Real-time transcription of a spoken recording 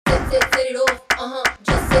set it off,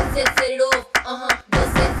 just set it off,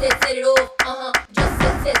 just set it off, just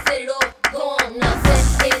set it off. Go on now,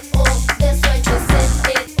 set it off. That's right, just set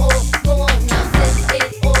it off. Go on now, set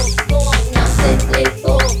it off. Go on now, set it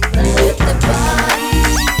off. With the body,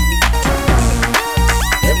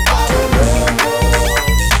 the power roll.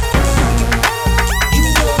 You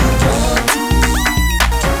know you want to,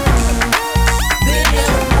 baby,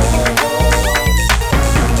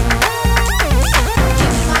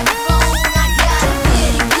 give me my phone, I gotta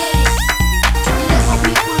get it. Let my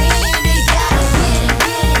people in, they gotta get it.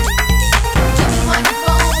 Give me my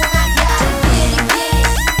phone, I gotta get it.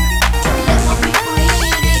 Let my people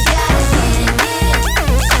in, they gotta get it.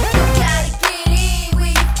 You gotta get in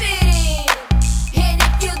where you fit in, and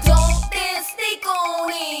if you don't, then sneak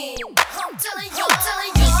on in. I'm telling you,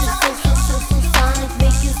 so sonic,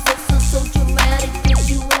 make you so dramatic, get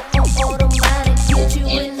you on automatic, get you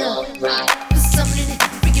in the right. There's something in it,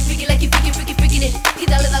 freaky like you freaking it. Y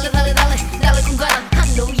dale con ganas. I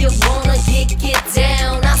know you wanna get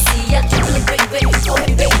down. I see ya jiggling, baby, go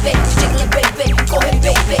ahead, baby, jiggling, baby, go ahead,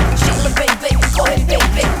 baby, jiggling, baby, go ahead,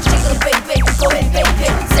 baby, jiggling, baby, go ahead, baby.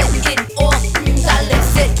 Set it off, dale,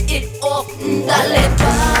 set it off, dale,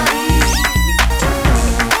 body.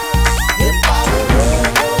 The power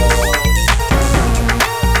roll.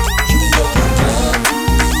 You know you want to,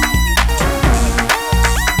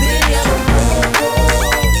 baby, I'm a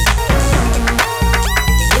roll.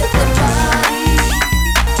 With the body,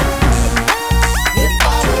 the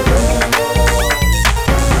power roll.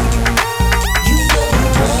 You know you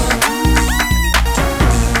want to,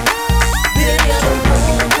 baby, I'm a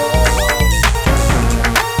roll.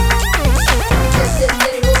 Just set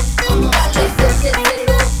it off, let's set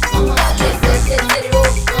it off, let's set it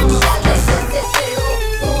off, let's set it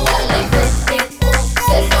off, set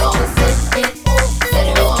it off, set it off, set it off, set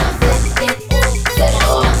it off, set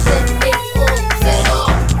it off, set it off, set it off.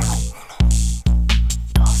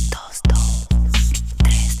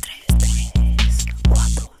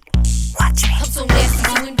 I'm so nasty,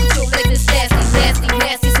 so in control like this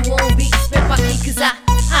nasty, so won't be spent by me, cause I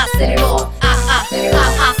set it off, I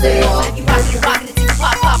set it off. Have you rockin' it, till you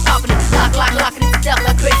poppin' it, lockin' it to death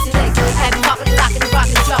like crazy legs. Have you poppin' it, lockin' it,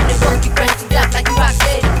 rockin' it, droppin' it, won't get crazy to death like you rock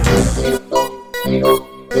steady. And the body,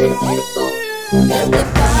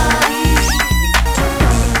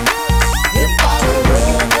 the power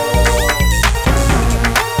roll.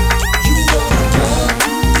 You know you want to,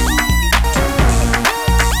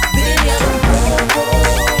 baby, I'm a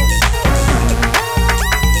roll.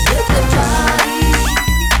 With the body,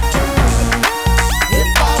 the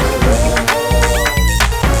power roll.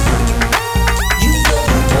 You know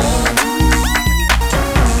you want to,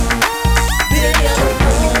 baby, I'm a roll.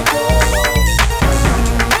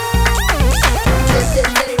 Just set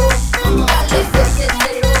it off, let's set it off, let's set it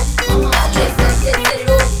off, let's set it off, let's set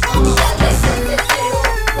it off, set it off, set it off, set it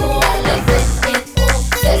off, set it off, set it off, set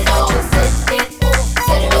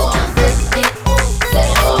it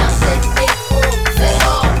off, set it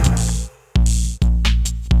off.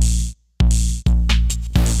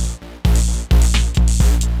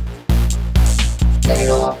 Set it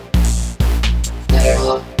off, set it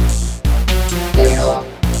off, set it off,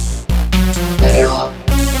 set it off.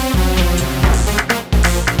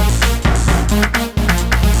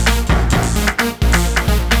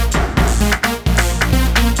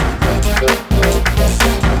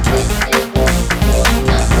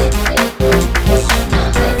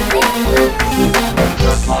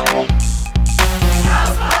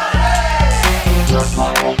 Just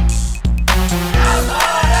my